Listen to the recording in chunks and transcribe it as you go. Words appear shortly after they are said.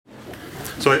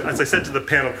So as I said to the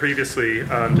panel previously,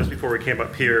 just before we came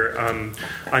up here, I'm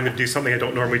going to do something I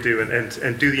don't normally do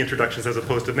and do the introductions as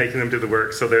opposed to making them do the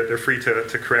work. So they're free to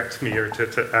correct me or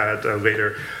to add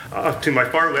later. To my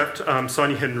far left,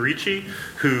 Sonia Henrici,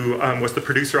 who was the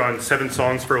producer on 7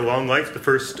 Songs for a Long Life, the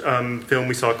first film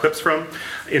we saw clips from,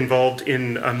 involved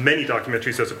in many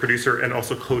documentaries as a producer and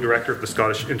also co-director of the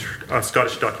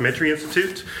Scottish Documentary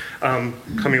Institute.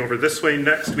 Coming over this way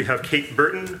next, we have Kate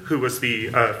Burton, who was the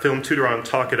film tutor on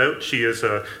Talk It Out. She is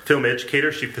a film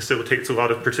educator. She facilitates a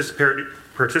lot of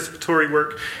participatory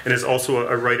work and is also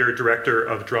a writer, director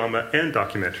of drama and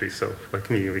documentary. So like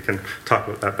me, we can talk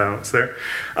about that balance there.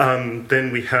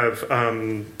 Then we have,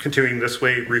 continuing this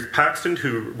way, Ruth Paxton,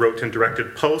 who wrote and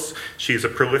directed Pulse. She's a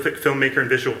prolific filmmaker and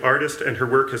visual artist, and her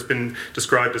work has been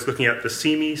described as looking at the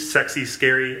seamy, sexy,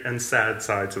 scary, and sad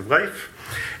sides of life.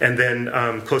 And then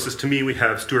closest to me, we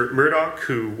have Stuart Murdoch,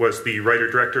 who was the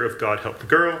writer-director of God Help the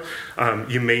Girl.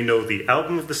 You may know the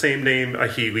album of the same name.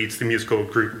 He leads the musical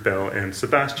group Belle and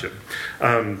Sebastian.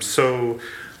 So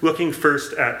looking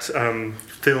first at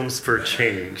films for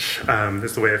change,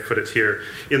 is the way I put it here.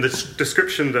 In the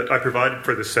description that I provided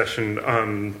for this session,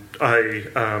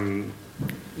 I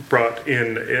brought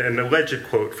in an alleged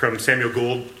quote from Samuel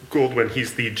Goldwyn.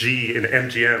 He's the G in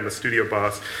MGM, the studio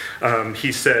boss.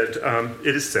 He said,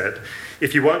 it is said,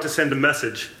 if you want to send a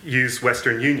message, use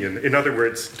Western Union. In other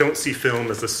words, don't see film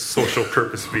as a social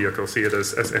purpose vehicle. See it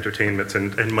as entertainment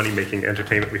and money-making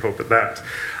entertainment, we hope at that.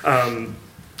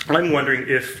 I'm wondering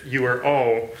if you are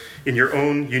all, in your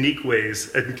own unique ways,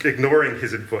 ignoring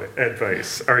his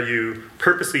advice. Are you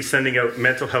purposely sending out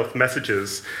mental health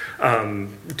messages?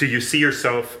 Do you see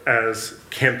yourself as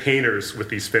campaigners with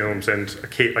these films? And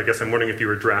Kate, I guess I'm wondering if you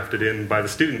were drafted in by the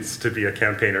students to be a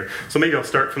campaigner. So maybe I'll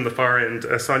start from the far end.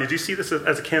 Sonia, do you see this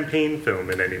as a campaign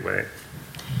film in any way?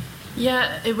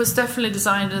 Yeah, it was definitely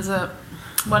designed as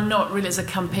not really as a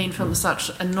campaign film as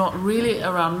such, and not really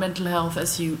around mental health,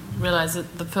 as you realise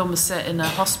that the film is set in a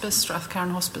hospice, Strathcarron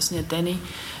Hospice near Denny,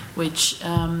 which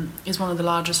is one of the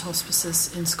largest hospices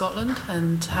in Scotland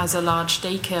and has a large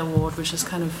daycare ward, which is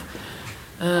kind of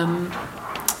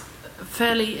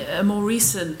fairly a more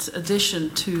recent addition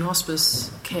to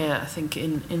hospice care, I think,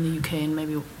 in the UK and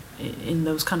maybe in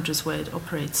those countries where it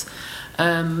operates.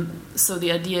 So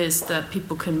the idea is that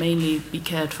people can mainly be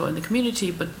cared for in the community,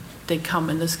 but they come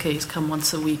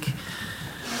once a week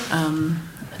and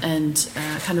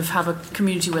kind of have a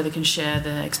community where they can share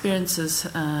their experiences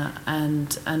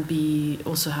and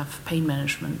also have pain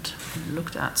management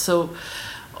looked at. So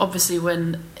obviously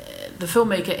when the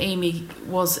filmmaker Amy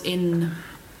was in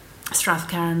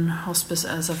Strathcarron Hospice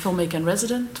as a filmmaker in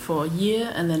resident for a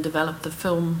year and then developed the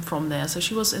film from there. So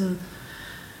she was in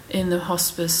the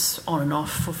hospice on and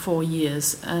off for 4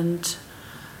 years, and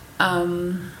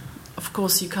of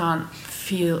course, you can't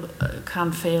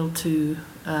fail to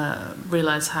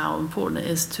realize how important it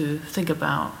is to think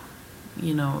about,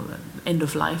 end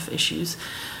of life issues,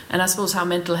 and I suppose how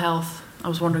mental health. I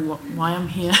was wondering why I'm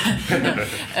here.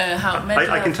 How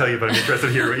mental I can tell you, but I'm interested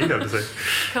to hear what you have to say.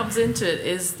 Comes into it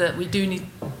is that we do need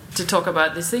to talk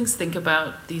about these things, think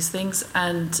about these things,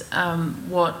 and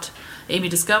what Amy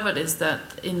discovered is that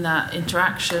in that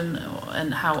interaction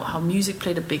and how music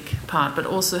played a big part, but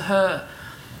also her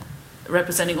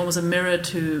representing almost a mirror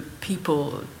to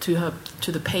people, to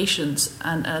the patients,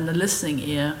 and a listening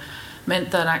ear,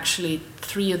 meant that actually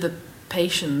 3 of the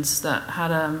patients that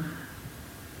had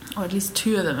or at least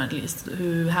 2 of them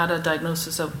who had a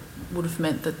diagnosis that would have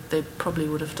meant that they probably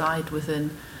would have died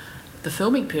within the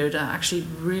filming period, are actually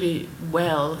really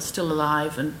well, still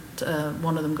alive, and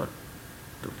one of them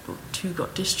two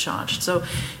got discharged. So,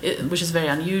 which is very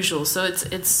unusual. So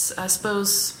it's I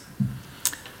suppose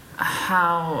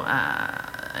how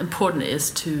important it is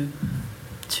to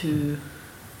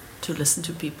listen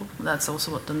to people. That's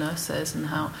also what the nurse says, and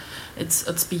how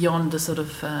it's beyond the sort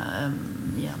of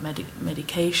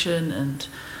medication and.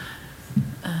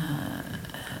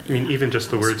 I mean, even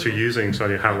just the words you're using,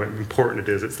 Sonia, how important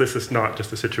it is. This is not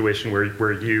just a situation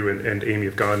where you and Amy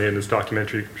have gone in as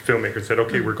documentary filmmakers and said,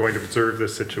 okay, we're going to observe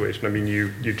this situation. I mean,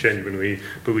 you genuinely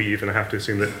believe, and I have to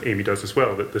assume that Amy does as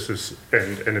well, that this is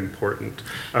an important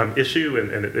issue,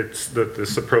 and it's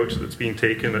this approach that's being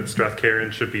taken at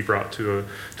Strathcarron should be brought to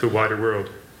a wider world.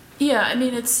 Yeah, I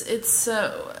mean, it's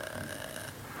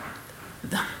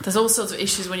there's all sorts of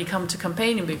issues when you come to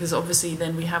campaigning, because obviously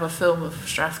then we have a film of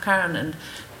Strathcarron, and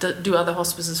do other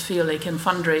hospices feel they can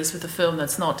fundraise with a film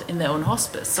that's not in their own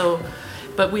hospice? So,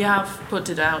 but we have put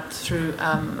it out through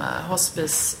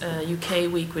Hospice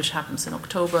UK Week, which happens in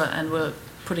October, and we're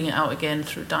putting it out again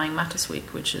through Dying Matters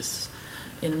Week, which is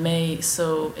in May,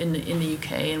 so in the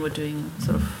UK, and we're doing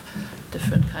sort of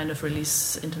different kind of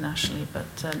release internationally. But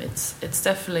it's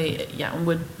definitely, and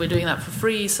we're doing that for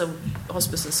free, so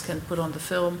hospices can put on the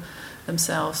film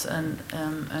themselves, and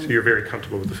so you're very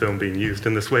comfortable with the film being used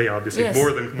in this way, obviously. Yes,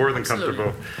 more than absolutely.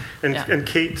 comfortable. And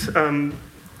Kate,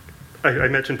 I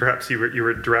mentioned perhaps you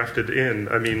were drafted in.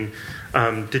 I mean,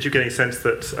 did you get any sense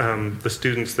that the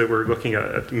students that were looking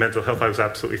at mental health, I was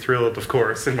absolutely thrilled, of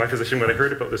course, in my position when I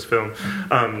heard about this film.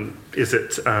 Is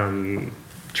it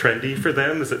trendy for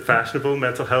them? Is it fashionable,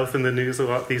 mental health in the news a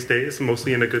lot these days?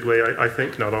 Mostly in a good way, I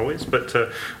think, not always. But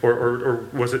or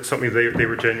was it something they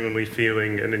were genuinely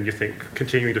feeling, and then you think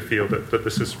continuing to feel that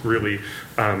this is really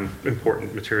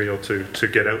important material to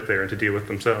get out there and to deal with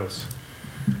themselves?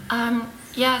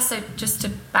 So just to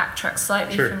backtrack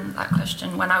slightly from that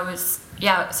question, when I was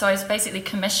basically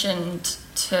commissioned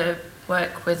to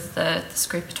work with this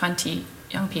group of 20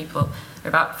 young people. They're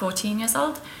about 14 years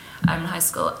old, in high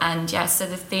school, and so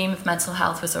the theme of mental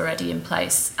health was already in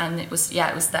place, and it was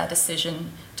their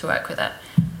decision to work with it.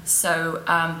 So,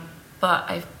 but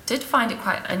I did find it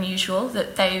quite unusual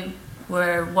that they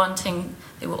were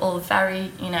all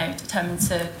very, determined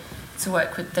to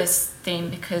work with this theme,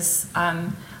 because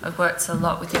I've worked a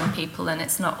lot with young people, and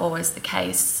it's not always the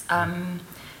case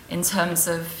in terms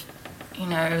of,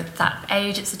 that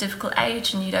age. It's a difficult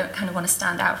age, and you don't kind of want to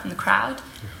stand out from the crowd.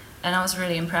 And I was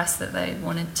really impressed that they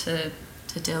wanted to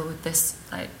deal with this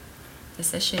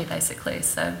issue, basically.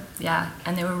 So,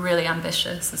 and they were really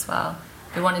ambitious as well.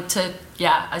 They wanted to,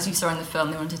 as you saw in the film,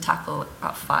 they wanted to tackle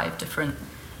about 5 different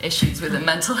issues within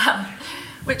mental health,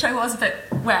 which I was a bit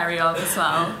wary of as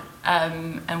well.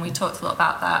 And we talked a lot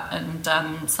about that,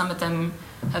 and some of them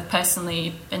have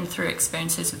personally been through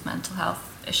experiences with mental health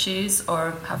issues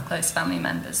or have close family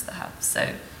members that have.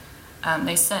 So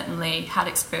they certainly had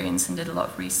experience and did a lot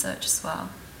of research as well.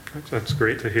 That's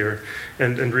great to hear.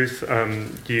 And Ruth,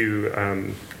 you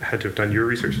had to have done your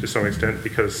research to some extent,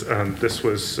 because this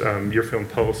was your film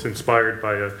Pulse, inspired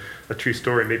by a true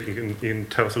story. Maybe you can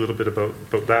tell us a little bit about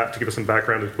that to give us some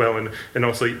background as well, and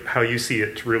also how you see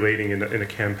it relating in a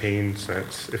campaign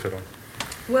sense, if at all.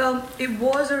 Well, it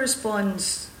was a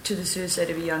response to the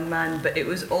suicide of a young man, but it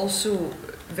was also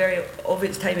very of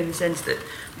its time, in the sense that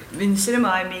the cinema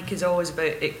I make is always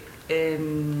about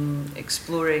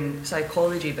exploring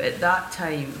psychology, but at that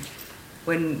time,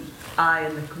 when I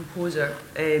and the composer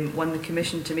won the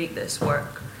commission to make this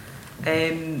work,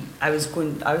 I had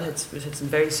some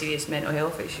very serious mental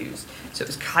health issues, so it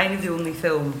was kind of the only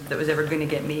film that was ever going to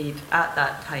get made at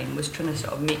that time, was trying to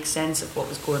sort of make sense of what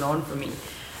was going on for me.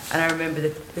 And I remember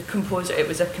the composer, it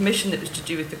was a commission that was to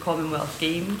do with the Commonwealth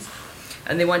Games,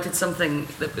 and they wanted something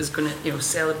that was going to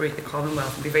celebrate the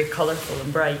Commonwealth and be very colourful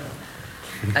and bright.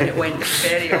 And it went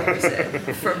very opposite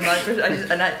from my perspective.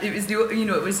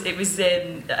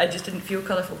 I just didn't feel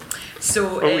colourful.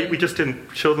 So we just didn't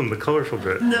show them the colourful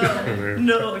bit.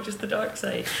 No, just the dark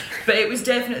side. But it was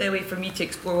definitely a way for me to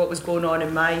explore what was going on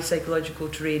in my psychological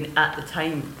terrain at the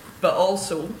time. But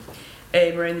also,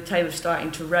 around the time of starting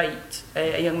to write,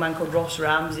 a young man called Ross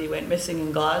Ramsey went missing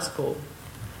in Glasgow,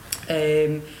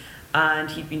 and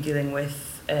he'd been dealing with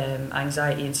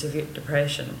anxiety and severe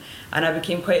depression, and I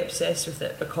became quite obsessed with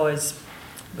it because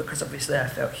obviously I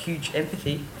felt huge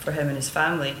empathy for him and his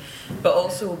family, but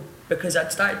also because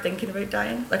I'd started thinking about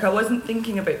dying. Like, I wasn't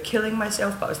thinking about killing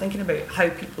myself, but I was thinking about how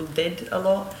people did a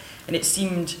lot, and it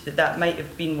seemed that might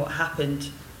have been what happened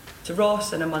to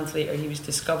Ross, and a month later he was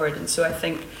discovered. And so I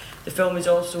think the film is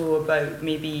also about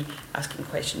maybe asking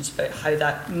questions about how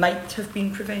that might have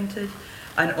been prevented,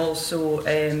 and also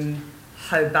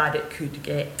how bad it could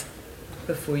get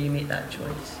before you make that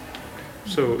choice.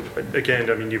 So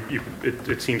again, I mean,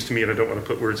 it seems to me, and I don't want to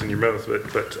put words in your mouth,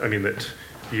 but I mean that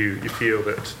you feel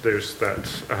that there's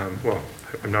that.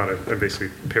 I'm basically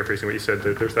paraphrasing what you said.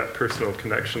 There's that personal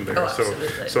connection there. Oh,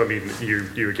 absolutely. So I mean,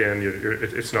 you again,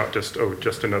 it's not just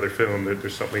another film.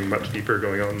 There's something much deeper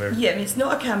going on there. Yeah, I mean, it's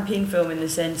not a campaign film in the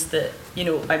sense that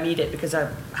I made it because I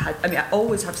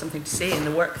always have something to say in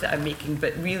the work that I'm making,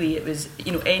 but really it was,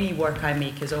 any work I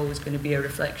make is always going to be a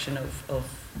reflection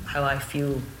of how I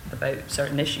feel about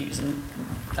certain issues, and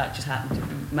that just happened to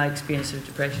be my experience of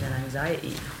depression and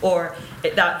anxiety, or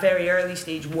at that very early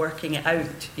stage working it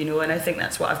out, and I think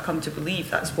that's what I've come to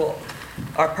believe. That's what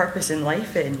our purpose in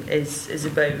life is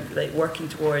about, like working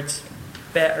towards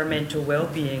better mental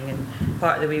well-being, and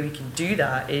part of the way we can do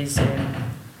that is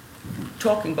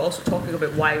talking, but also talking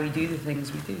about why we do the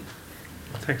things we do.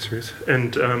 Thanks, Ruth.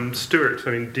 And Stuart,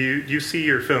 I mean, do you see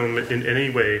your film in any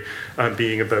way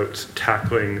being about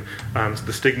tackling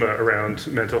the stigma around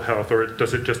mental health, or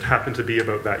does it just happen to be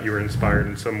about that? You were inspired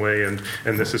in some way, and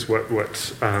this is what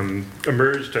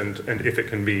emerged, and if it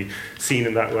can be seen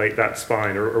in that light, that's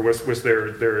fine. Or was there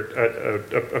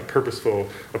a purposeful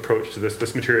approach to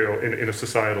this material in a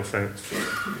societal sense?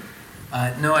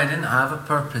 No, I didn't have a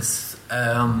purpose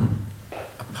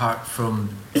apart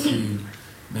from to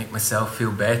make myself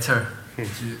feel better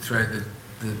throughout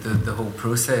the whole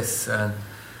process. And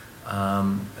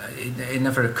it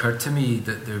never occurred to me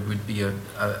that there would be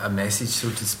a message, so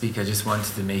to speak. I just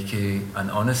wanted to make an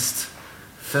honest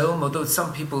film, although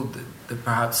some people that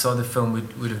perhaps saw the film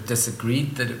would have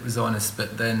disagreed that it was honest,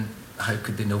 but then how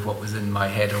could they know what was in my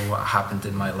head or what happened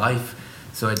in my life?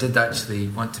 So I did actually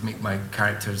want to make my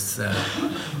characters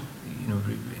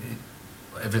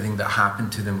everything that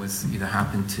happened to them was either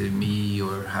happened to me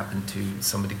or happened to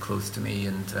somebody close to me,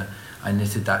 and I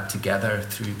knitted that together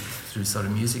through sort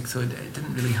of music. So it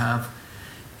didn't really have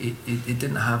it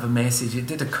didn't have a message. It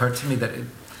did occur to me that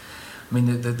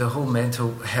the whole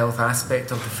mental health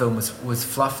aspect of the film was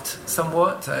fluffed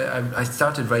somewhat. I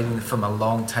started writing the film a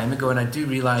long time ago, and I do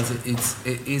realise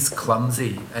it is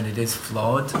clumsy and it is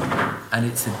flawed,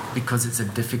 and because it's a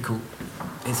difficult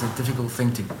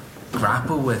thing to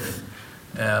grapple with.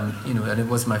 And it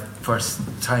was my first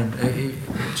time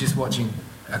just watching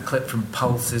a clip from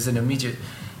Pulse. There's an immediate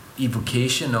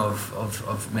evocation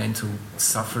of mental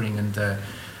suffering, and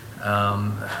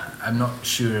I'm not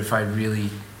sure if I really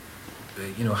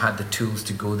had the tools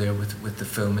to go there with the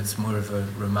film. It's more of a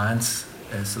romance,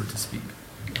 so to speak.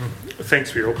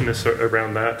 Thanks for your openness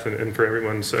around that, and for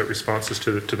everyone's responses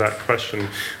to that question.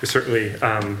 We certainly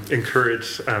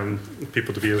encourage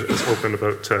people to be as open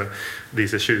about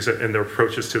these issues and their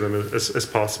approaches to them as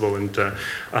possible. And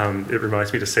it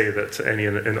reminds me to say that any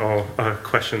and all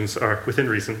questions are within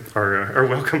reason, are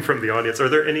welcome from the audience. Are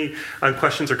there any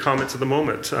questions or comments at the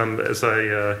moment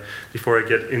before I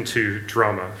get into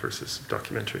drama versus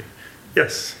documentary?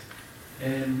 Yes.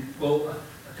 Well,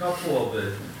 a couple of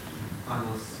the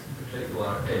panelists in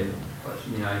particular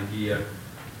touching the idea,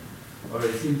 or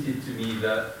it seemed to me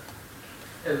that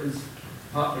it was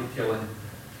partly telling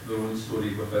their own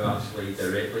story without actually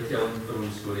directly telling their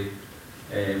own story.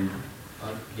 I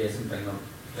guess I'm thinking of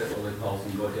particularly Pulse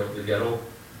and God Help the Girl,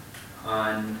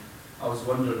 and I was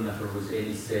wondering if there was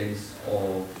any sense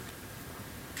of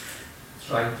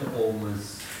trying to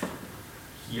almost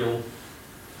heal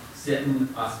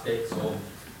certain aspects of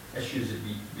issues that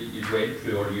you went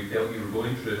through or you felt you were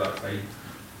going through at that time,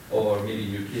 or maybe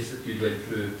in your case that you went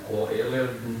through a lot earlier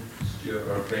than Stuart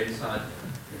or our friends had.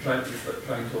 You're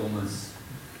trying to almost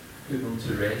put them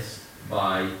to rest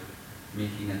by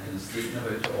making a kind of statement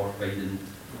about it, or finding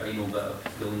a final bit of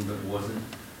feeling that wasn't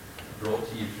brought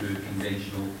to you through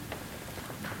conventional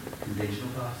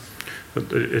paths.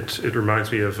 It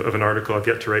reminds me of an article I've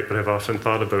yet to write, but I've often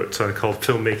thought about, called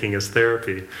Filmmaking as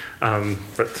Therapy.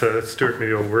 But Stuart,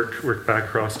 maybe I'll work back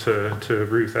across to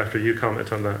Ruth after you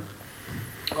comment on that.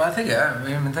 Well, I think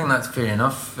that's fair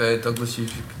enough. Douglas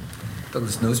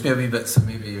knows me a wee bit, so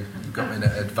maybe you've got me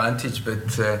at an advantage.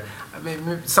 But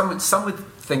some would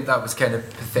think that was kind of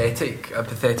a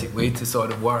pathetic way to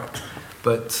sort of work.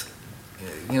 But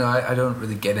I don't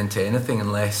really get into anything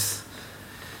unless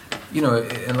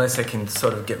I can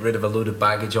sort of get rid of a load of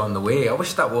baggage on the way. I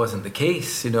wish that wasn't the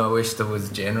case. I wish there was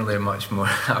generally a much more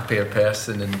happier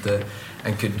person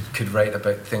and could write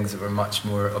about things that were much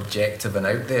more objective and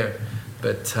out there.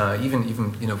 But even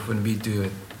when we do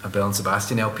a Belle and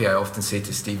Sebastian LP, I often say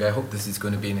to Steve, I hope this is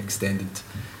going to be an extended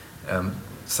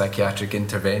psychiatric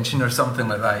intervention or something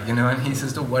like that, and he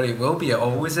says, don't worry, it will be, it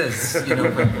always is,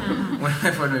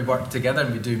 when we work together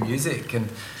and we do music, and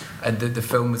the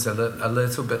film was a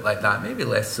little bit like that, maybe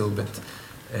less so, but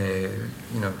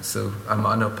so I'm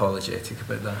unapologetic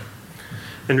about that.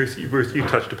 And Ruth, you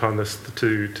touched upon this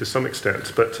to some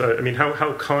extent, but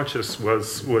how conscious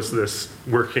was this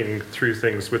working through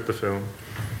things with the film?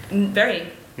 Very.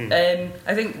 I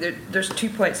think there's 2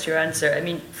 points to your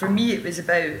answer. For me, it was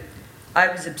about, I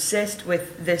was obsessed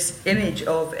with this image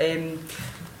of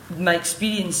my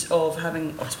experience of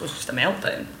having, I suppose, just a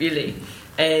meltdown, really.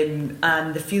 And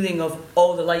the feeling of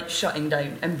all the lights shutting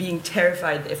down and being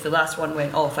terrified that if the last one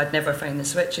went off, I'd never find the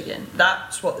switch again.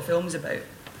 That's what the film's about.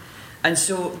 And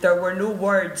so there were no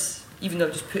words, even though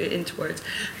I just put it into words.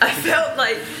 I felt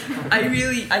like I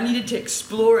needed to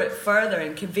explore it further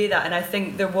and convey that. And I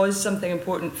think there was something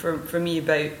important for me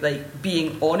about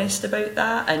being honest about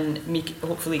that and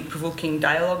hopefully provoking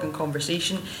dialogue and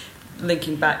conversation,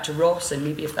 linking back to Ross, and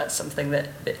maybe if that's something that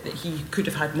he could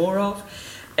have had more of.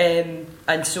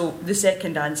 And so the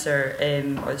second answer,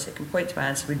 or the second point to my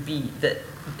answer, would be that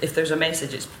if there's a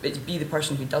message, it's be the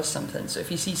person who does something. So if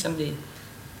you see somebody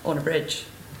on a bridge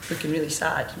looking really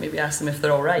sad, maybe ask them if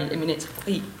they're all right. I mean, it's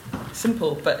quite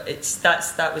simple, but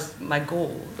that was my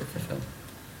goal with the film.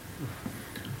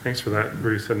 Thanks for that,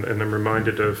 Ruth. And I'm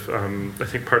reminded of, I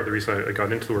think part of the reason I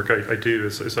got into the work I do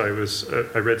is I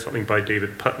read something by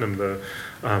David Putnam, the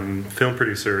film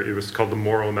producer. It was called The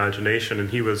Moral Imagination,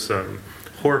 and he was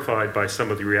horrified by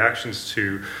some of the reactions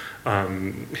to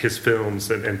his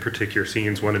films and particular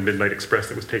scenes. One in Midnight Express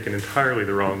that was taken entirely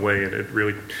the wrong way, and it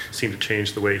really seemed to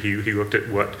change the way he looked at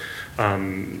what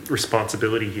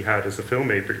responsibility he had as a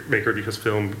filmmaker, because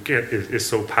film is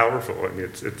so powerful. I mean,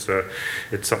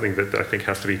 it's something that I think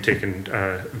has to be taken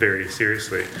very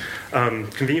seriously.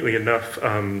 Conveniently enough,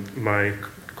 my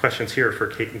questions here for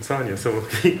Kate and Sonia, so we'll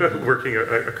keep working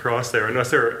across there. Unless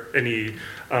there are any,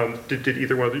 did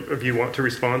either one of you want to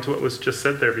respond to what was just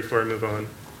said there before I move on?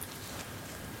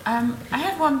 I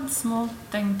had one small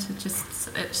thing it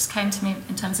just came to me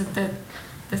in terms of the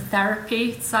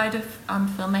therapy side of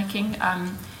filmmaking.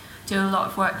 Do a lot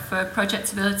of work for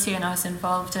Projectability, and I was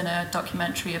involved in a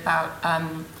documentary about a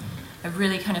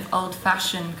really kind of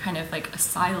old-fashioned kind of like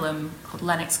asylum called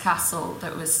Lennox Castle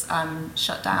that was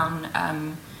shut down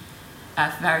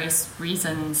for various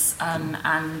reasons,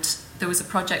 and there was a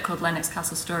project called Lennox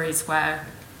Castle Stories where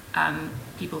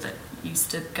people that used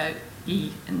to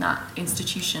be in that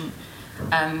institution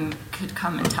could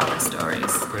come and tell their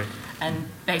stories. Great. And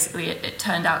basically it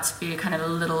turned out to be a kind of a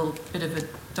little bit of a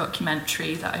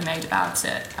documentary that I made about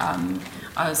it.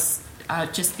 I was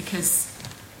just because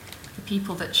the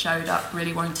people that showed up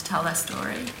really wanted to tell their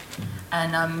story,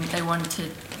 and they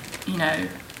wanted,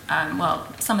 well,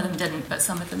 some of them didn't, but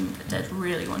some of them that did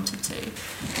really wanted to.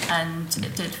 And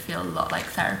it did feel a lot like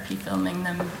therapy, filming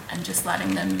them and just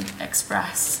letting them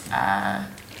express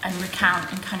and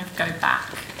recount and kind of go back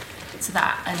to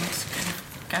that and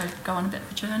kind of go on a bit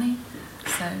of a journey.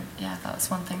 So yeah, that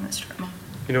was one thing that struck me.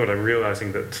 You know what, I'm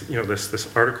realizing that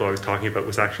this article I was talking about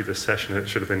was actually this session. It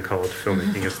should have been called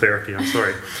Filmmaking as Therapy. I'm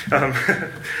sorry.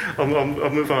 I'll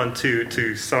move on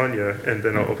to Sonia, and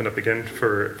then I'll open up again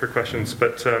for questions.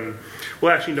 But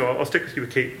well, actually, no. I'll stick with you with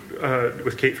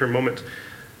Kate for a moment.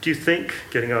 Do you think,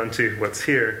 getting on to what's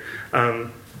here,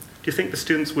 do you think the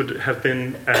students would have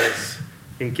been as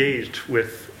engaged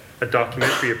with a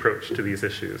documentary approach to these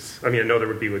issues? I mean, I know there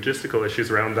would be logistical issues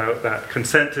around that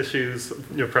consent issues,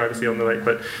 privacy and the like,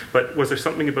 but was there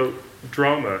something about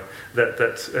drama that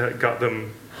got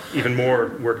them even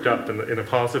more worked up in a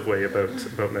positive way about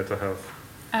mental health?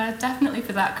 Definitely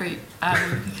for that group,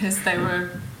 because they were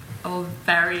all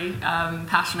very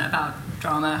passionate about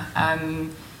drama.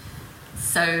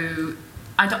 So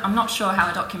I'm not sure how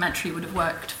a documentary would have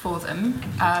worked for them.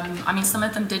 I mean, some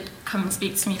of them did come and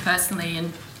speak to me personally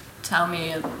and tell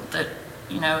me that,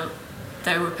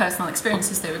 there were personal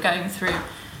experiences they were going through.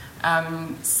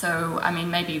 So, I mean,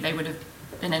 maybe they would have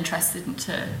been interested in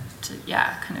to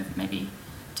kind of maybe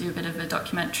do a bit of a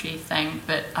documentary thing.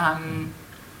 But,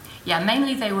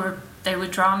 mainly they were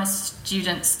drama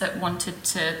students that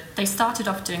they started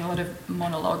off doing a lot of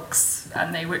monologues,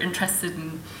 and they were interested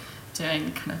in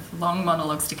doing kind of long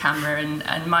monologues to camera,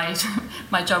 and my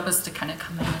job was to kind of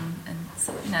come in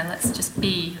and let's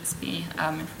be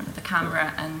in front of the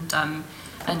camera, and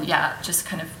just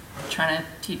kind of trying to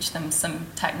teach them some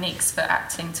techniques for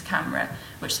acting to camera,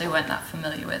 which they weren't that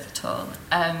familiar with at all.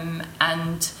 I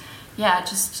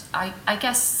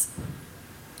guess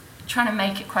trying to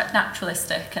make it quite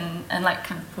naturalistic and like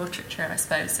kind of portraiture, I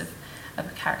suppose, of a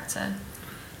character.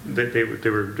 They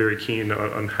were very keen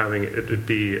on having it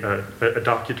be a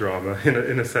docudrama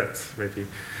in a sense, maybe.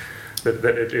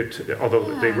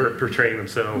 Although they were portraying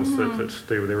themselves, that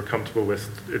they were comfortable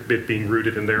with it being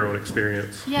rooted in their own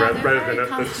experience, rather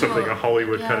than something a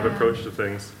Hollywood kind of approach to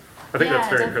things. I think that's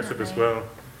very impressive as well.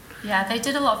 Yeah, they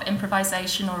did a lot of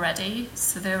improvisation already,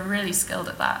 so they were really skilled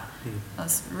at that. I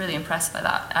was really impressed by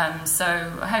that.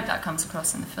 So I hope that comes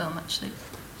across in the film, actually.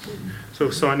 So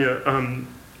Sonia,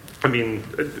 I mean,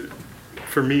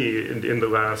 for me, in the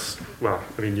last, well,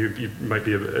 I mean, you might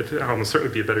be almost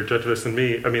certainly be a better judge of this than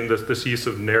me. I mean, this use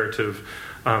of narrative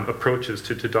approaches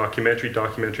to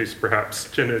documentaries,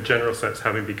 perhaps in a general sense,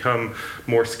 having become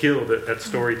more skilled at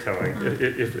storytelling,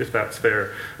 if that's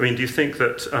fair. I mean, do you think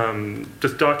that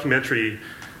does documentary,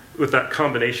 with that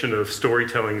combination of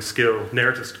storytelling skill,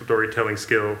 narrative storytelling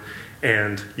skill,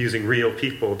 and using real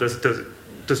people, does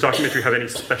documentary have any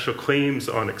special claims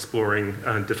on exploring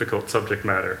difficult subject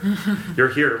matter? You're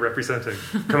here representing.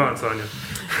 Come on, Sonia.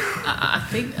 I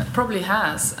think it probably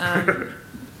has.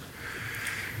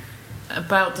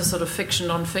 about the sort of fiction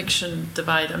non-fiction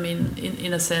divide. I mean,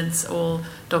 in a sense, all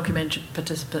documentary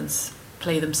participants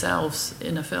play themselves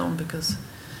in a film because,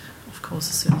 of course,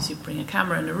 as soon as you bring a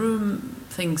camera in a room,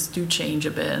 things do change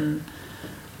a bit. And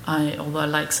although I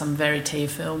like some verite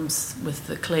films with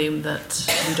the claim that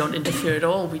we don't interfere at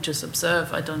all, we just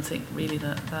observe, I don't think really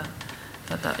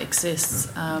that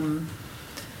exists.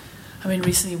 I mean,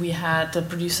 recently we had the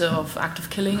producer of Act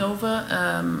of Killing over,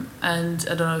 and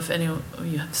I don't know if any of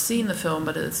you have seen the film,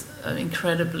 but it's an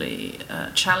incredibly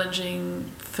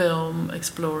challenging film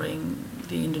exploring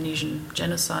the Indonesian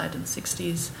genocide in the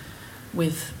 60s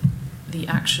with the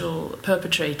actual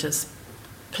perpetrators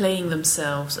playing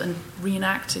themselves and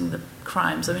reenacting the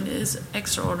crimes. I mean, it is an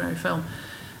extraordinary film.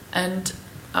 And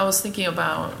I was thinking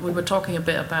we were talking a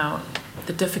bit about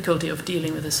the difficulty of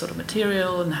dealing with this sort of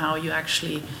material and how you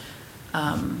actually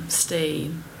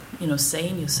stay,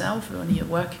 sane yourself when you're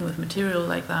working with material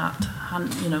like that,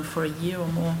 for a year or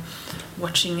more,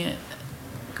 watching it,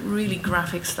 really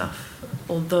graphic stuff,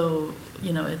 although,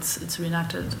 it's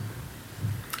reenacted.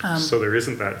 So there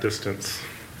isn't that distance.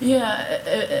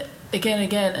 Yeah,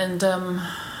 again, and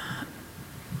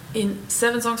in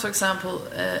Seven Songs, for example,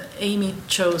 Amy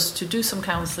chose to do some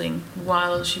counselling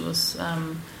while she was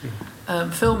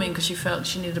filming because she felt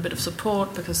she needed a bit of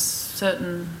support because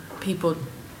certain people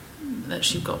that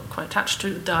she got quite attached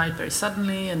to died very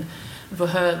suddenly, and for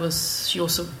her she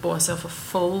also bought herself a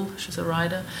foal. She's a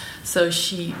rider, so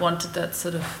she wanted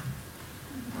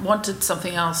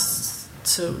something else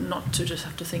not to just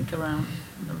have to think around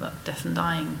about death and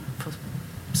dying for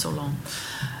so long.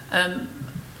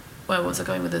 Where was I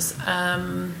going with this?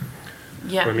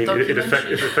 Yeah, I mean, it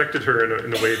affected her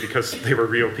in a way because they were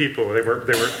real people. They weren't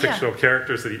fictional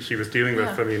characters that she was dealing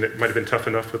with. I mean, it might have been tough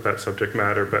enough with that subject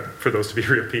matter, but for those to be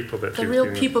real people that she was dealing with.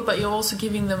 They're real people, but you're also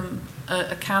giving them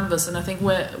a canvas. And I think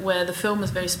where the film is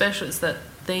very special is that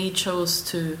they chose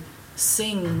to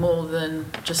sing more than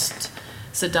just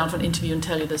sit down for an interview and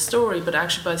tell you the story, but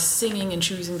actually by singing and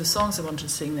choosing the songs they wanted to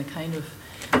sing, they kind of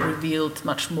revealed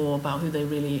much more about who they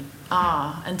really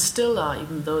are and still are,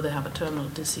 even though they have a terminal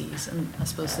disease. And I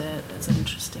suppose there's an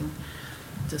interesting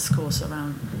discourse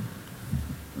around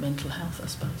mental health, I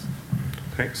suppose.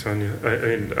 Thanks, Sonia.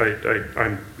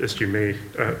 I'm, as you may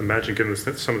imagine, given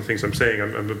some of the things I'm saying,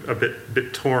 I'm a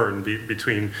bit torn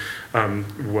between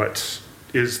what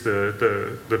is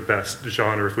the best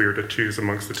genre if we were to choose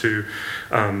amongst the two,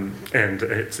 and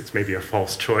it's maybe a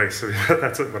false choice.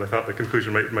 That's what I thought the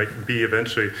conclusion might be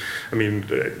eventually. I mean,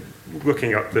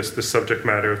 looking up this subject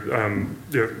matter,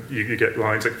 you get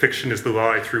lines like, fiction is the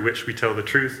lie through which we tell the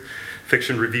truth.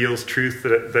 Fiction reveals truth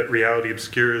that reality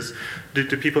obscures. Do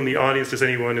people in the audience, does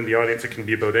anyone in the audience, it can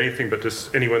be about anything, but does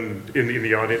anyone in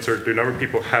the audience, or do a number of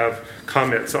people have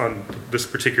comments on this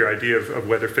particular idea of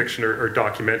whether fiction or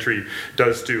documentary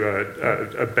does do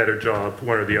a better job,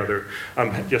 one or the other?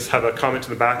 Just have a comment in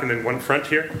the back and then one front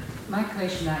here. My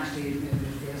question actually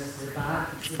refers to the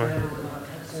back. The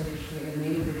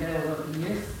girl of the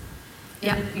youth.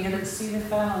 Yeah. Did the parents see the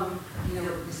film?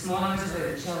 This morning was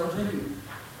about the children.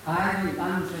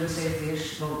 I'm from South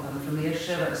Ayrshire, I'm from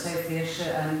Ayrshire, but South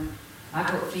Ayrshire, and I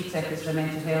got free tickets for a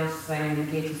mental health thing in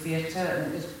the Gaiety Theatre,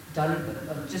 and it was done,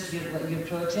 just your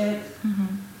project.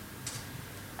 Mm-hmm.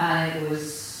 And it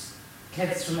was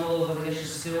kids from all over the Ayrshire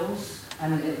schools,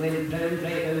 and it went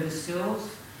right round the schools,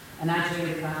 and I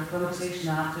joined the Catholic conversation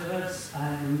afterwards.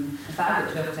 In fact,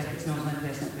 I got 12 tickets, and I was my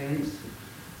present went.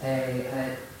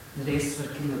 The rest were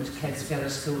kids from other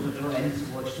schools were brought in to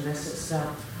watch this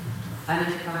itself. And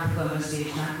in the Catholic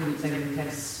conversation, I couldn't think of the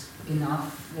kids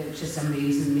enough. It was just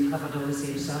amazing. We covered all the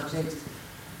same subjects.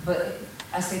 But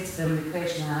I said to them, the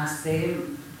question I asked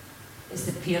them is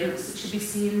the parents that should be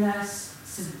seeing this.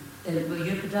 So, with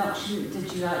your production,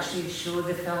 did you actually show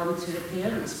the film to the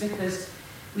parents? Because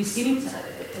we seem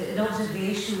to, in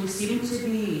observation, we seem to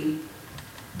be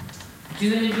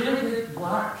doing really good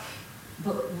work,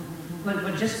 but we've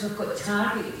got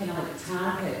targets,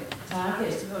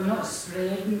 we're not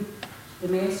spreading the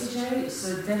message out.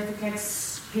 So did the parents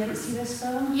see this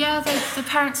film? Yeah, the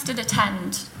parents did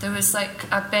attend. There was like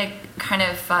a big kind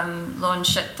of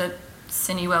launch at the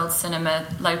Cineworld Cinema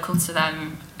local to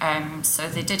them, so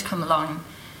they did come along,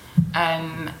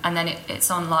 and then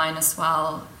it's online as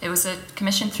well. It was a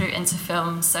commission through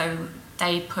Interfilm, so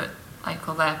they put like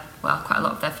quite a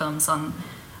lot of their films on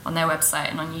their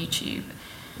website and on YouTube.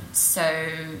 So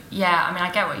yeah, I mean,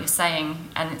 I get what you're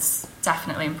saying, and it's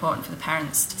definitely important for the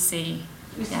parents to see.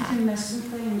 We seem to be missing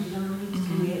things, we need to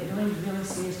connect. No one really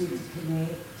says we need to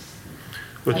connect.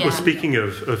 Well, speaking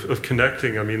of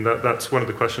connecting, I mean, that's one of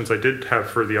the questions I did have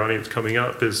for the audience coming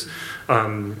up is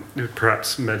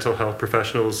perhaps mental health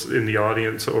professionals in the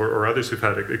audience or others who've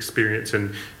had experience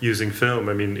in using film.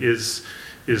 I mean, is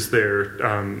there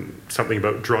something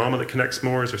about drama that connects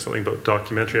more? Is there something about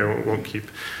documentary? I won't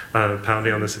keep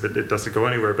pounding on this if it doesn't go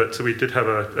anywhere. But so we did have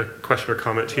a question or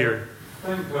comment here.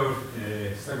 I think our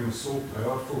stigma is so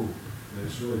powerful that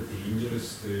it's really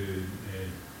dangerous to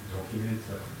document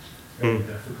it. It's very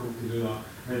difficult to do that.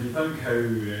 And if you think how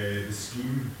the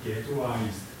scheme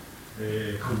ghettoised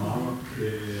Kilmarnock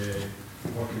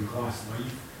working class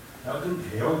life, that didn't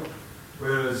help.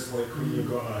 Whereas, like when you've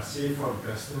got a safer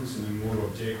distance and a more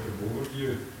objective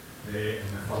overview in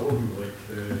the film, like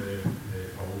the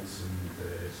Pulse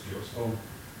and Stuart's film,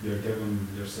 you're giving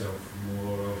yourself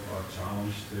more of a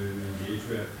challenge to engage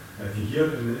with it. And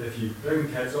if you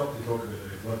bring kids up to talk about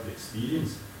their lived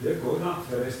experience, they've got that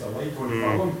for the rest of their life on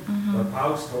film. Their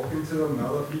pals talking to them, and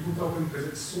other people talking, because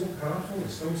it's so powerful.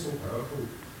 It's still so powerful.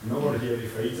 You're not here to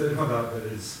fight it or that, but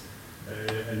it's.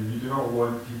 And you do not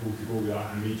want people to go with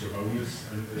that major illness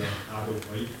into their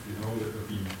adult life, you know, that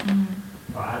they've been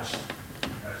badged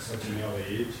at such an early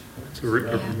age. So that would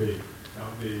have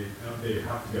to be a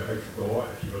big thought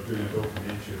if you were doing a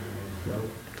documentary on the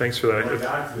film. Thanks for that. Like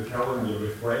add to the killing, you're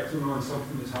reflecting on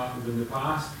something that's happened in the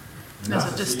past. And There's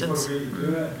that's a distance. safer way to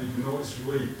do it. You know, it's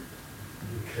really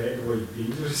incredibly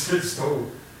dangerous. It's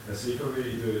still a safer way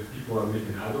to do it. People are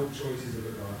making adult choices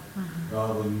about that,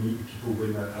 rather than meeting people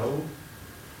when they're ill.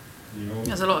 You know?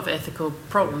 There's a lot of ethical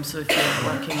problems with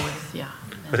working with,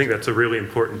 I think that's a really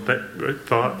important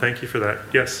thought. Thank you for that.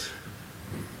 Yes?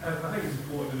 I think it's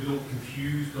important that we don't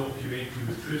confuse documentary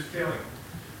with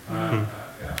truth-telling.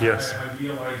 Yes. I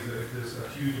realise that there's a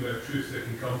huge amount of truth that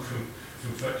can come from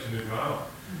fiction and drama.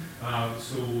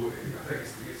 So I think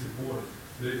it's important.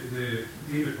 The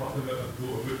David Putnam wrote a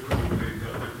book called The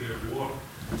Nuclear War,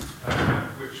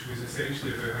 which was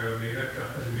essentially about how America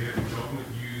and the American government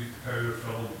used power of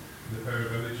film and the power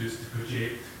of images to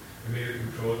project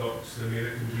American products, the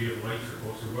American way of life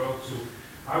across the world. So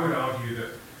I would argue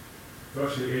that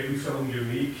virtually every film you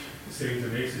make sends a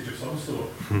message of some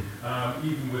sort.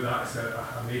 Even with that, it's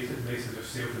a message of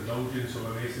self-indulgence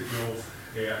or a message of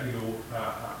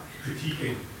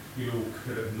critiquing,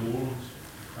 kind of norms.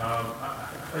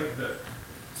 I think that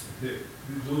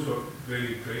those were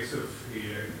very impressive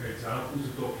examples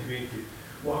of documentary.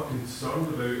 What I'm concerned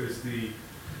about is the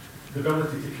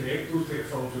ability to connect those type of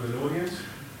films with an audience,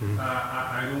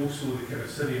 and also the kind of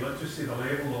cine literacy, the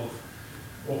level of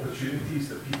opportunities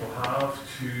that people have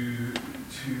to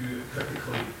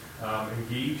critically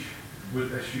engage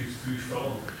with issues through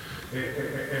film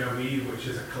in a way which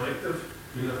is a collective.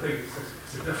 I think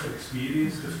it's a different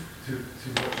experience to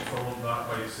watch a film like that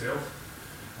by yourself.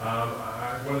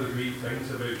 One of the great things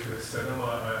about kind of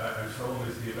cinema and film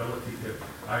is the ability to,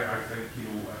 I think,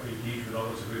 engage with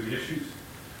others about the issues.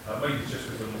 Mine is just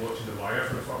because I'm watching The Wire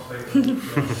for the first time.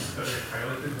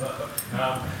 Highlighted that.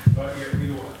 But I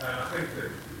think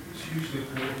that it's hugely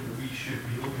important that we should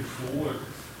be looking forward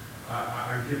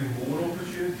and giving more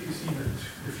opportunities, even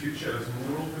the future as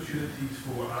more opportunities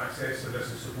for access to this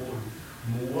and supporting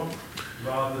more,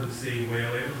 rather than saying,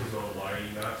 well, everything's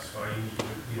online, that's fine,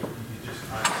 you just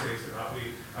access it that way.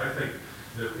 I think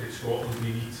that in Scotland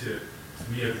we need to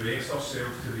readdress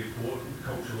ourselves to the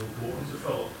cultural importance of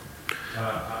film,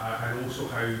 and also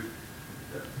how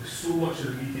there's so much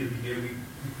of the media we get, we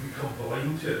become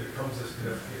blind to it. It becomes this kind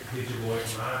of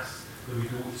hegemonic mass that we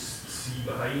don't see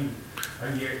behind,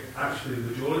 and yet actually the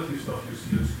majority of stuff you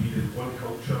see on screen in one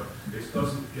culture, it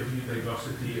doesn't give you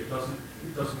diversity, it doesn't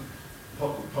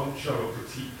puncture or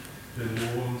critique the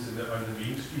norms and the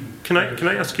mainstream. Can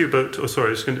I ask you about? Oh, sorry,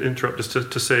 I was going to interrupt just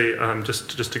to say,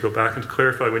 just to go back and to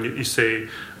clarify when you say,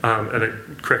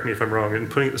 and correct me if I'm wrong in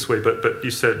putting it this way, but you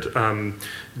said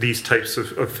these types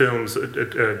of films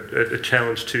a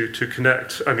challenge to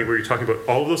connect. I mean, were you talking about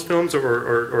all of those films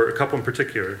or a couple in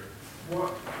particular?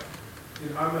 Well,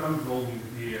 I'm involved in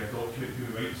the document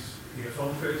human rights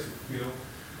film festival,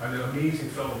 and they're amazing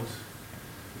films,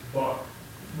 but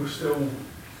we're still,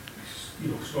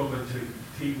 struggling to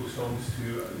take those films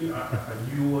to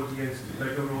a new audience, to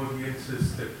bigger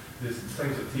audiences. There's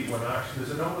things that take one action.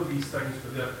 There's a number of these things,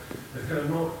 but they're kind of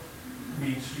not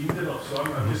mainstreamed enough. So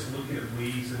I'm just looking at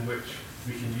ways in which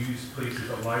we can use places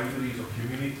like libraries or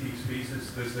community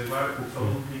spaces. There's the Radical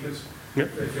Filmmakers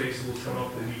festivals come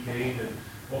up the weekend, and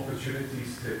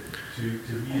opportunities to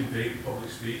reinvent public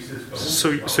spaces.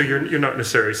 So you're not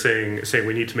necessarily saying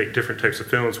we need to make different types of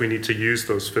films. We need to use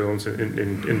those films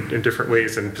in different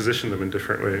ways and position them in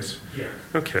different ways. Yeah.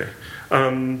 Okay.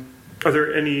 Are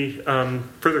there any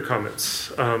further comments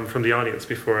from the audience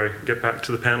before I get back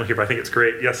to the panel here? But I think it's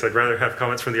great. Yes, I'd rather have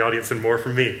comments from the audience than more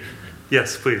from me.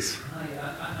 Yes, please. Hi,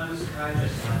 I'm a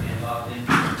psychiatrist and I've been involved in, and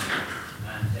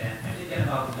I did get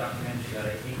involved in a documentary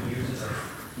about 8 years ago.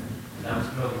 That was a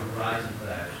program Horizon put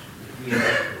out. We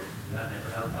had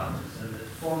mental health problems, and the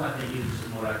format they used was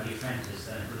more like The Apprentice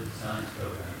than a good science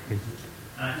program. And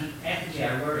I think ethically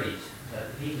I worried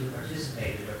that the people who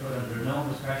participated are put under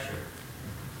enormous pressure.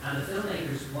 And the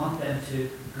filmmakers want them to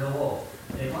go off.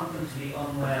 They want them to be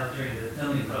unwell during the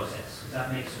filming process, because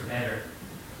that makes for better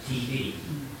TV.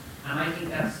 And I think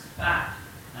that's bad.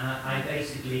 And I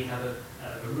basically have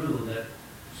a rule that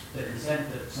the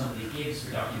consent that somebody gives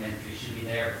for documentary should be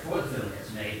there before the film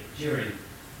gets made, during,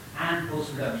 and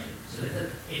post-production. So if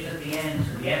at the end,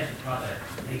 the edited product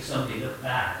makes somebody look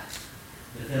bad,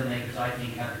 the filmmakers, I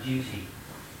think, have a duty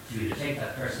to either take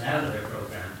that person out of their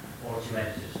program or to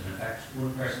edit it. And in fact,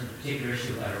 one person, a particular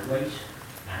issue about her weight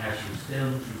and how she was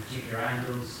filmed from particular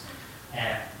angles,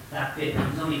 that bit, it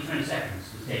was only 20 seconds,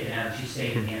 was taken out and she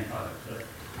stayed in the end product. But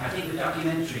I think with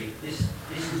documentary, this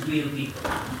is real people.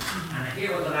 And I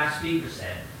hear what the last speaker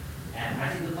said. I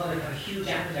think the public have a huge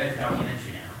appetite for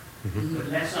documentary now. But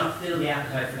let's not fill the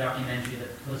appetite for documentary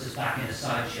that puts us back in a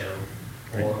sideshow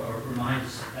or reminds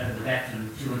us of the vet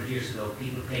from 200 years ago,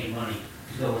 people paying money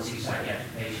to go and see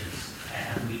psychiatric patients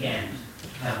at the weekend,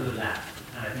 have a good laugh.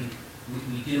 And I think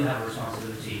we do have a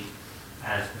responsibility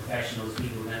as professionals,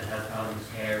 people with mental health problems,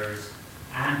 carers,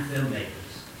 and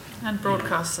filmmakers. And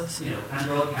broadcasters. And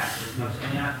broadcasters. I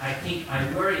mean, I think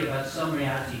I worry about some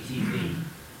reality TV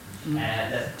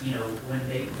that, when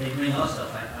they ring us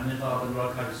up, I'm involved in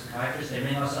broadcast psychiatrists, they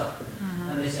ring us up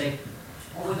and they say,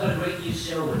 oh, we've got a great new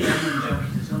show with German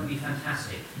junkies, it's going to be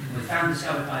fantastic. We found this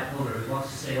guy with bipolar who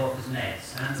wants to stay off his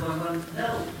meds. And I'm going, well,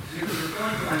 no, you're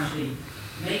going to actually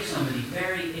make somebody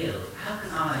very ill. How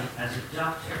can I, as a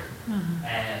doctor,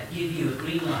 give you a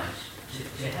green light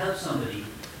to help somebody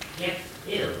get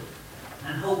ill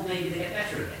and hope maybe they get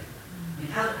better again? I mean,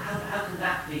 how can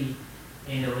that be,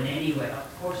 in any way?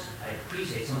 Of course, I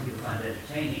appreciate some people find it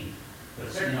entertaining, but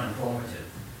it's certainly not informative.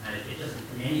 And it doesn't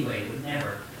in any way,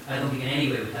 I don't think in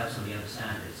any way would help somebody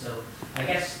understand it. So I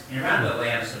guess in a roundabout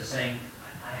way I'm sort of saying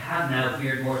I have now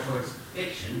veered more towards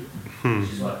fiction, which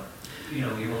is what you're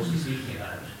mostly speaking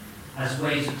about, as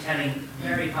ways of telling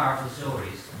very powerful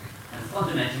stories. And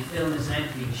fundamentally, film is an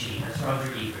empathy machine. That's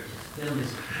Roger Ebert. Film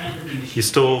is an empathy machine. You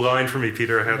stole a line from me,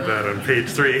 Peter. I had that on page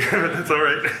 3. That's all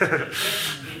right.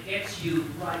 It gets you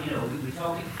right. We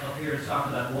talk up here and talk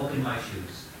about walking my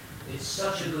shoes. It's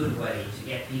such a good way to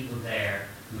get people there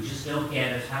who just don't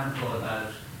get it, haven't thought about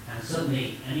it, and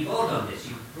suddenly, and you've all done this,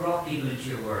 you've brought people into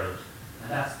your world, and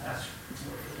that's I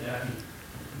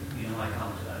think, my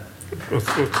comment about it. Well,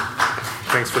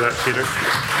 thanks for that, Peter.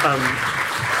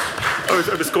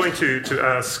 I was going to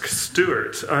ask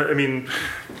Stuart. I mean,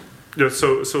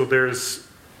 so there's,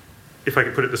 if I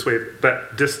could put it this way,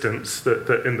 that distance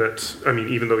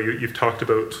even though you've talked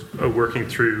about working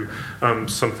through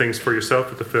some things for yourself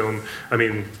with the film, I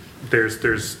mean,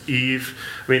 there's Eve.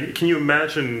 I mean, can you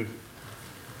imagine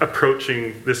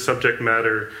approaching this subject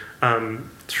matter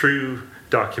through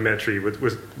documentary?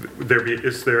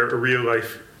 Is there a real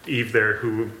life Eve there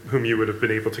whom you would have been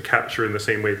able to capture in the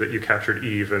same way that you captured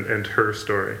Eve and her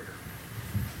story?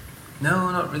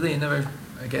 No, not really. It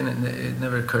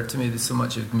never occurred to me there's so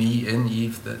much of me in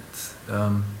Eve that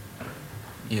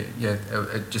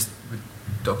it just with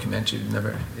documentary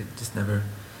it just never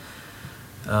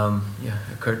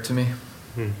occurred to me.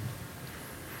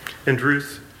 And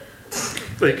Ruth,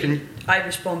 I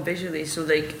respond visually, so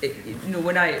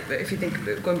if you think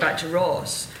about going back to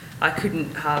Ross, I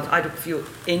don't feel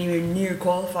anywhere near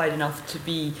qualified enough to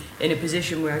be in a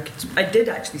position where I did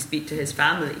actually speak to his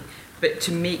family, but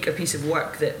to make a piece of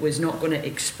work that was not going to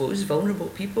expose vulnerable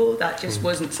people, that just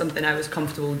wasn't something I was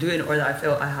comfortable doing or that I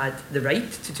felt I had the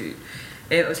right to do.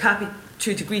 I was happy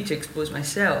to a degree to expose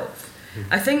myself.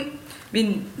 I think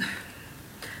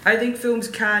films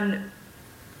can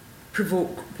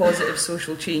provoke positive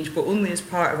social change, but only as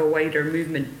part of a wider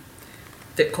movement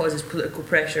that causes political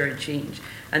pressure and change.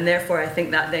 And therefore, I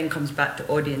think that then comes back to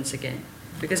audience again.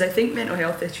 Because I think mental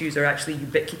health issues are actually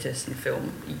ubiquitous in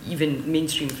film, even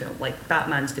mainstream film, like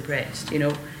Batman's depressed,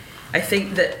 I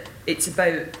think that it's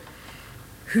about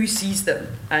who sees them.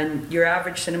 And your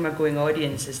average cinema-going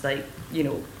audience is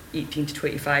 18 to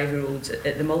 25-year-olds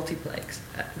at the multiplex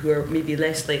who are maybe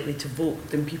less likely to vote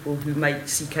than people who might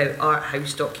seek out art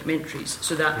house documentaries.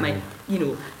 So that might,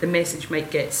 the message might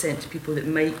get sent to people that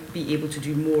might be able to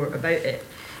do more about it.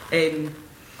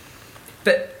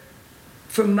 But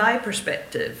from my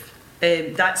perspective,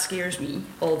 that scares me,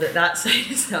 all that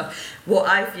side of stuff. What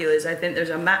I feel is I think there's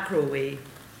a macro way,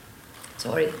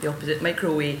 the opposite,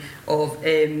 micro way of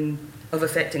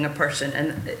affecting a person,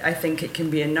 and I think it can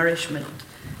be a nourishment,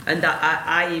 and that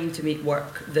I aim to make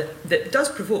work that does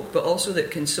provoke, but also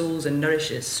that consoles and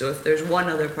nourishes. So if there's one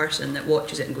other person that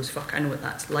watches it and goes, fuck, I know what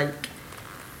that's like,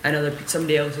 and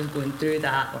somebody else is going through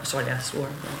that, or sorry, I swore,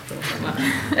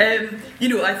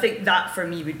 I think that for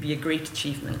me would be a great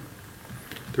achievement.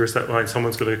 There's that line,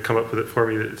 someone's going to come up with it for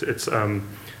me, it's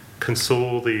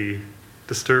console the,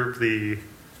 disturb the,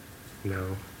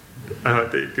 no.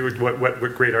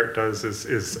 What great art does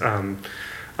is the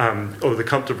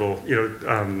comfortable,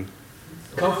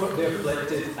 comfort the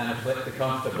afflicted and afflict the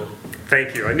comfortable.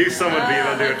 Thank you. I knew someone would be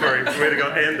able to do it for me. Way to go.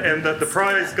 And the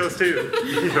prize goes to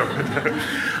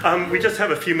we just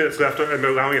have a few minutes left. I'm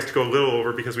allowing us to go a little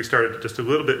over because we started just a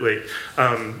little bit late.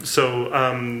 I'd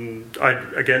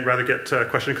again rather get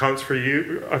question and comments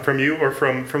from you or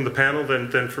from the panel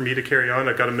than for me to carry on.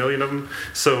 I've got a million of them.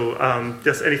 So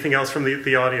just anything else from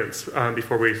the audience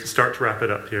before we start to wrap it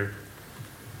up here?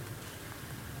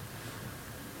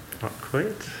 Not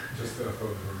quite. Just that I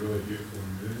thought they were really beautiful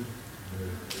moon.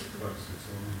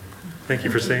 Thank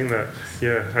you for saying that.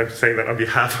 Yeah, I'm saying that on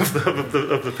behalf of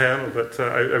the panel. But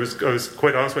I was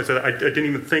quite honest when I said I didn't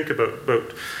even think about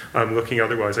looking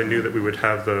otherwise. I knew that we would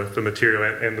have the material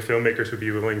and the filmmakers would be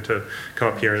willing to come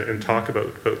up here and talk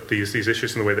about these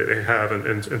issues in the way that they have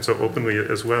and so openly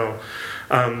as well.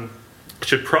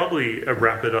 Should probably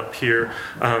wrap it up here.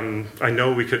 I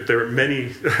know there are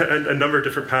a number of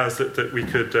different paths that we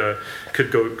could go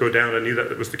down. I knew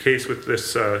that was the case with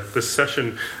this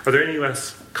session. Are there any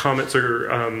last comments or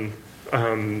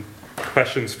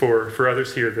questions for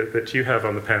others here that you have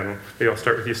on the panel? Maybe I'll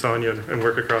start with you, Sonia, and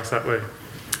work across that way.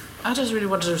 I just really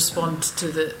wanted to respond to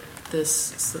a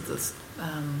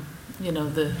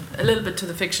little bit to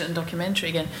the fiction and documentary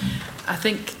again. I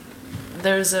think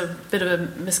there's a bit of a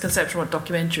misconception what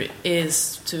documentary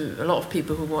is to a lot of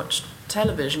people who watch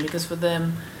television, because for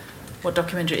them what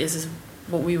documentary is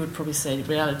what we would probably say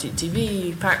reality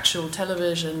TV, factual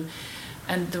television,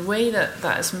 and the way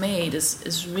that is made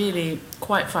is really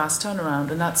quite fast turnaround,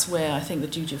 and that's where I think the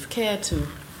duty of care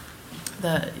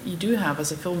that you do have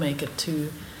as a filmmaker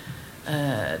to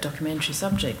documentary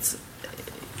subjects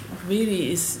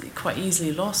really is quite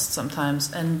easily lost sometimes,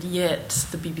 and yet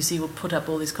the BBC will put up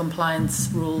all these compliance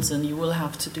rules and you will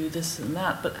have to do this and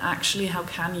that, but actually how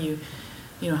can you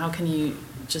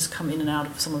just come in and out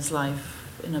of someone's life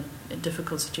in a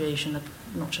difficult situation,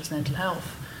 not just mental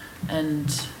health,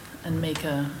 and make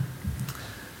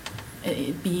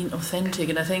it being authentic.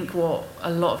 And I think what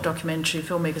a lot of documentary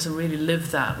filmmakers have really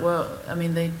lived that well. I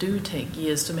mean, they do take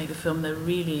years to make a film. They're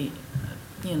really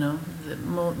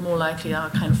more likely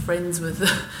are kind of friends with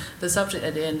the subject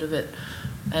at the end of it,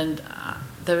 and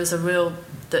there is a real,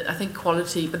 I think,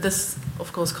 quality. But this,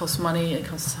 of course, costs money, it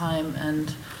costs time,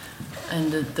 and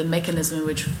the mechanism in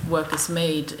which work is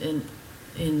made and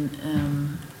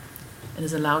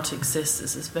is allowed to exist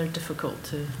is very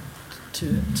difficult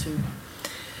to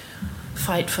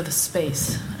fight for the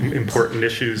space. Important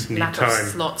issues need lack time.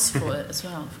 Of slots for it as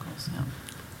well, of course. Yeah.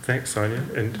 Thanks, Sonia.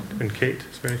 And Kate,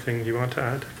 is there anything you want to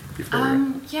add before I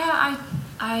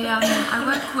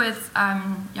work with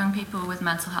young people with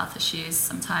mental health issues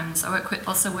sometimes. I work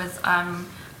also with a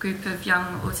group of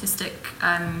young autistic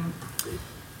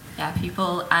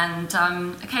people, and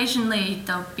occasionally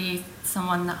there'll be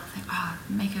someone that will think,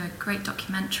 make a great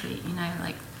documentary,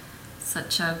 like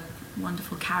such a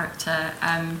wonderful character.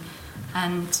 And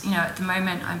at the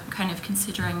moment I'm kind of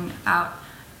considering about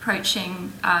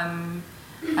approaching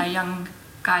a young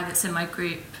guy that's in my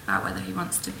group about whether he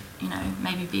wants to,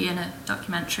 maybe be in a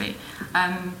documentary.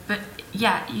 But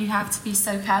yeah, you have to be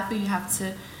so careful. You have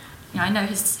to, I know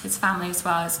his family as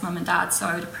well, his mum and dad, so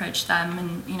I would approach them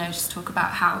and, just talk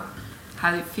about how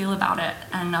they feel about it.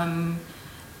 And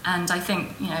I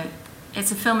think,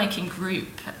 it's a filmmaking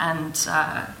group, and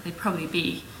they'd probably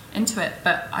be into it,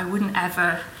 but I wouldn't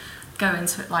ever go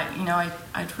into it like,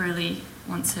 I'd really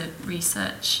want to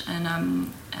research and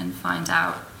find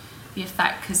out the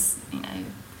effect, because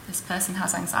this person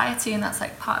has anxiety and that's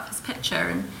like part of his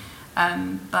picture,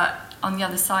 and but on the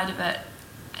other side of it,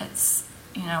 it's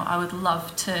I would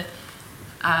love to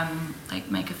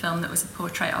make a film that was a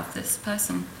portrait of this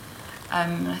person,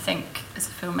 and I think as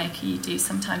a filmmaker you do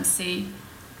sometimes see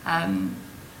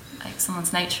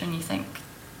someone's nature and you think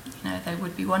they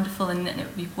would be wonderful, and it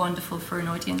would be wonderful for an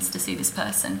audience to see this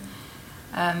person.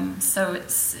 So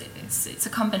it's a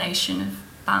combination of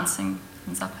balancing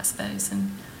things up, I suppose.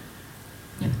 And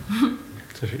yeah.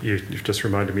 You've just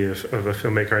reminded me of a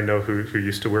filmmaker I know who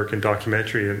used to work in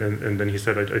documentary, and then he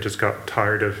said, I just got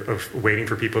tired of waiting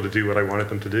for people to do what I wanted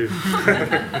them to do.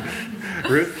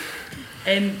 Ruth?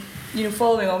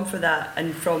 Following on from that,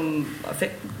 and from a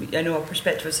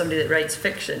perspective of somebody that writes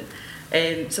fiction,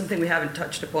 something we haven't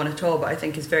touched upon at all, but I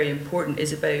think is very important,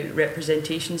 is about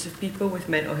representations of people with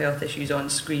mental health issues on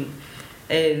screen.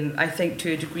 I think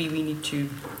to a degree we need to,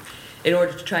 in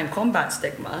order to try and combat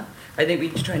stigma, I think we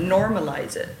need to try and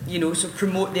normalise it, so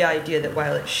promote the idea that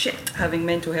while it's shit having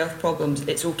mental health problems,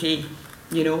 it's okay,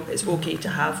 it's okay to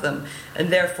have them. And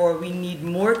therefore we need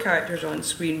more characters on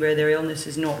screen where their illness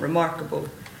is not remarkable,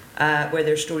 where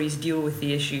their stories deal with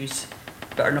the issues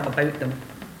but are not about them.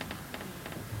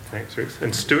 Thanks, Ruth.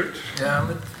 And Stuart? Yeah, I'm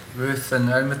with Ruth, and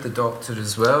I'm with the Doctor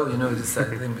as well. I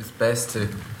think it's best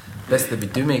that we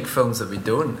do make films that we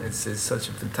don't. It's such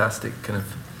a fantastic kind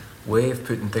of way of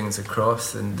putting things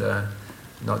across, and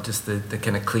not just the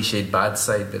kind of cliched bad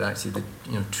side, but actually the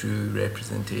true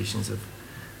representations of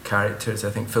characters. I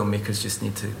think filmmakers just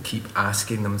need to keep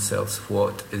asking themselves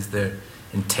what is their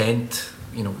intent,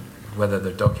 whether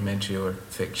they're documentary or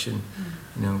fiction.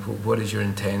 What is your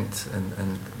intent,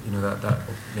 and that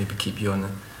will maybe keep you on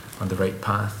the right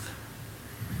path.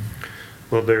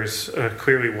 Well, there's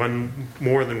clearly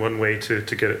more than one way to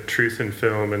get at truth in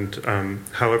film, and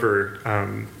however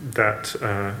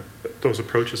those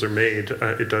approaches are made,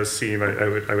 it does seem, I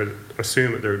would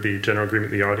assume that there would be general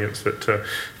agreement in the audience that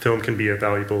film can be a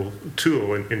valuable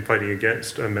tool in fighting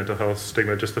against mental health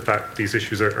stigma. Just the fact that these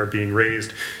issues are being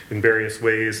raised in various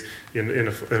ways in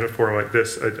a forum like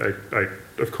this, I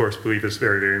of course believe is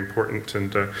very, very important,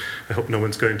 and I hope no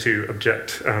one's going to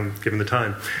object given the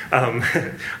time.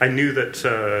 I knew that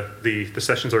the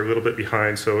sessions are a little bit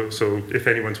behind, so if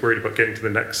anyone's worried about getting to the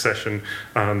next session,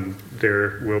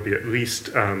 there will be at least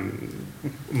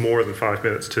more than 5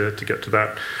 minutes to get to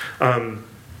that.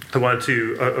 I wanted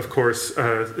to, of course,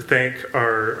 thank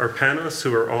our panelists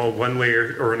who are all one way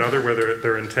or another, whether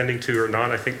they're intending to or not.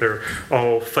 I think they're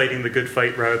all fighting the good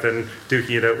fight rather than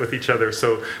duking it out with each other.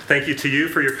 So thank you to you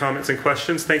for your comments and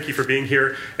questions. Thank you for being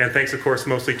here. And thanks, of course,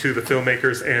 mostly to the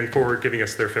filmmakers and for giving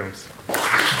us their films.